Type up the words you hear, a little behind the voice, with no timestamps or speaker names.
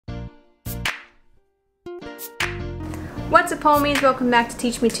What's up, homies? Welcome back to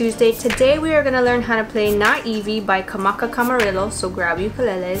Teach Me Tuesday. Today we are going to learn how to play Not Evie by Kamaka Camarillo. So grab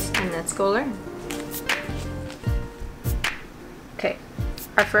ukuleles and let's go learn. Okay,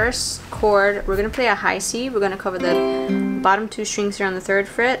 our first chord, we're going to play a high C. We're going to cover the bottom 2 strings here on the 3rd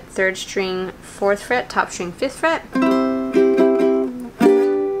fret, 3rd string 4th fret, top string 5th fret.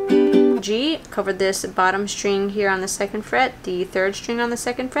 G, cover this bottom string here on the 2nd fret, the 3rd string on the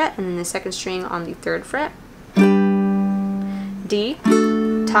 2nd fret, and then the 2nd string on the 3rd fret. D,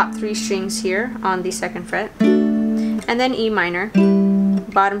 top 3 strings here on the 2nd fret, and then E minor,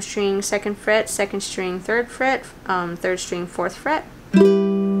 bottom string 2nd fret, 2nd string 3rd fret, 3rd string 4th fret.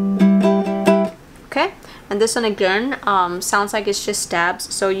 Okay, and this one again sounds like it's just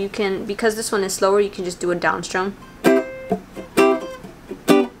stabs, so you can, because this one is slower, you can just do a down strum,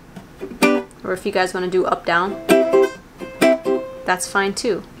 or if you guys want to do up down, that's fine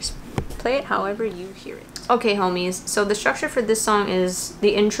too. Just play it however you hear it. Okay, homies, so the structure for this song is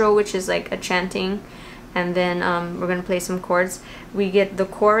the intro, which is like a chanting, and then we're going to play some chords. We get the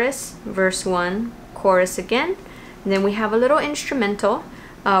chorus, verse 1, chorus again, and then we have a little instrumental.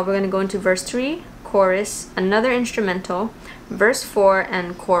 We're going to go into verse 3, chorus, another instrumental, verse 4,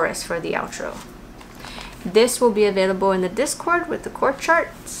 and chorus for the outro. This will be available in the Discord with the chord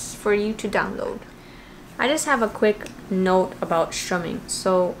charts for you to download. I just have a quick note about strumming.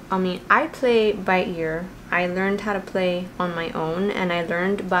 So, I play by ear. I learned how to play on my own, and I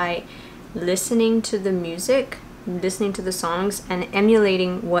learned by listening to the music, listening to the songs, and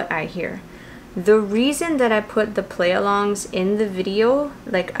emulating what I hear. The reason that I put the play-alongs in the video,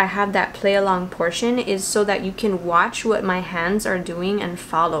 like I have that play-along portion, is so that you can watch what my hands are doing and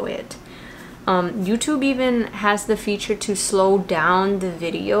follow it. YouTube even has the feature to slow down the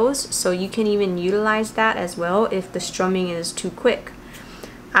videos, so you can even utilize that as well if the strumming is too quick.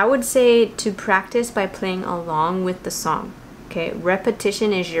 I would say to practice by playing along with the song. Okay,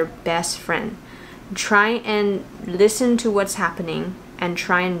 repetition is your best friend. Try and listen to what's happening and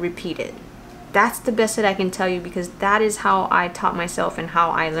try and repeat it. That's the best that I can tell you, because that is how I taught myself and how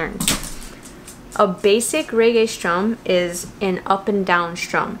I learned. A basic reggae strum is an up and down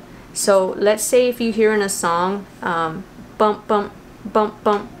strum. So let's say if you hear in a song, bump, bump, bump,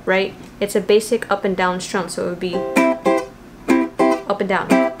 bump, right? It's a basic up and down strum, so it would be up and down.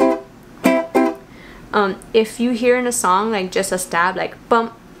 If you hear in a song like just a stab, like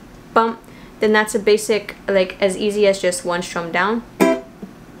bump, bump, then that's a basic, like as easy as just one strum down.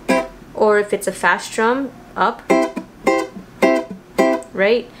 Or if it's a fast strum, up,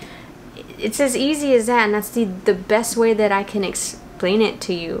 right? It's as easy as that, and that's the best way that I can explain it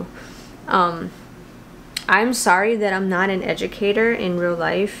to you. I'm sorry that I'm not an educator in real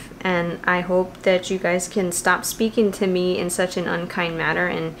life, and I hope that you guys can stop speaking to me in such an unkind manner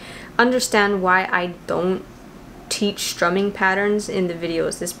and understand why I don't teach strumming patterns in the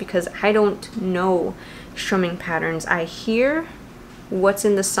videos. It's because I don't know strumming patterns. I hear what's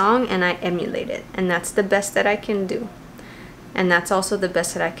in the song and I emulate it, and that's the best that I can do, and that's also the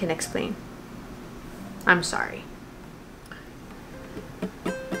best that I can explain. I'm sorry.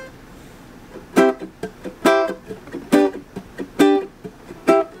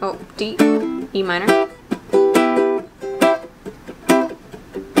 Oh, D, E minor.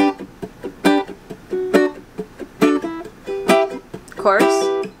 Chorus.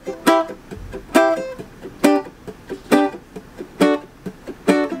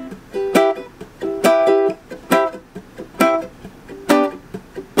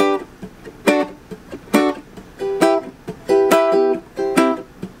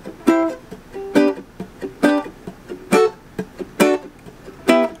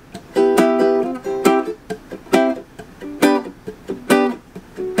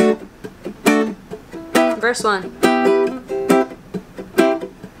 Verse 1.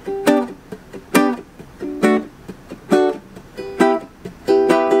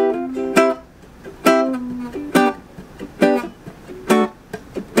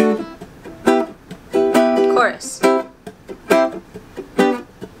 Chorus.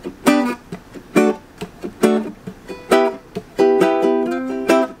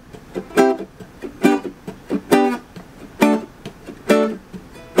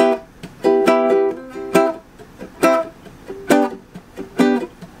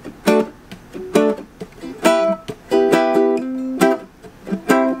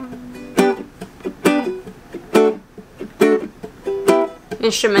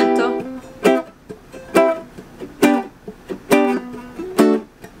 Instrumental.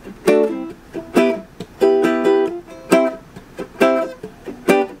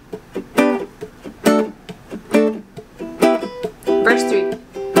 Verse 3.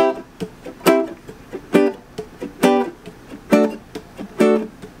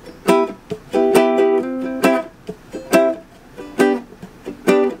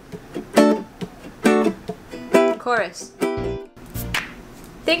 chorus.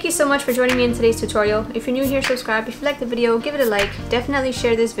 Thank you so much for joining me in today's tutorial. If you're new here, subscribe. If you liked the video, give it a like. Definitely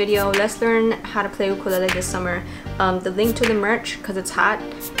share this video. Let's learn how to play ukulele this summer. The link to the merch, because it's hot,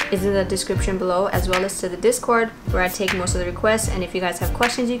 is in the description below, as well as to the Discord, where I take most of the requests. And if you guys have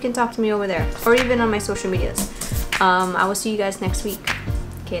questions, you can talk to me over there, or even on my social medias. I will see you guys next week.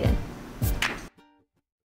 Okay then.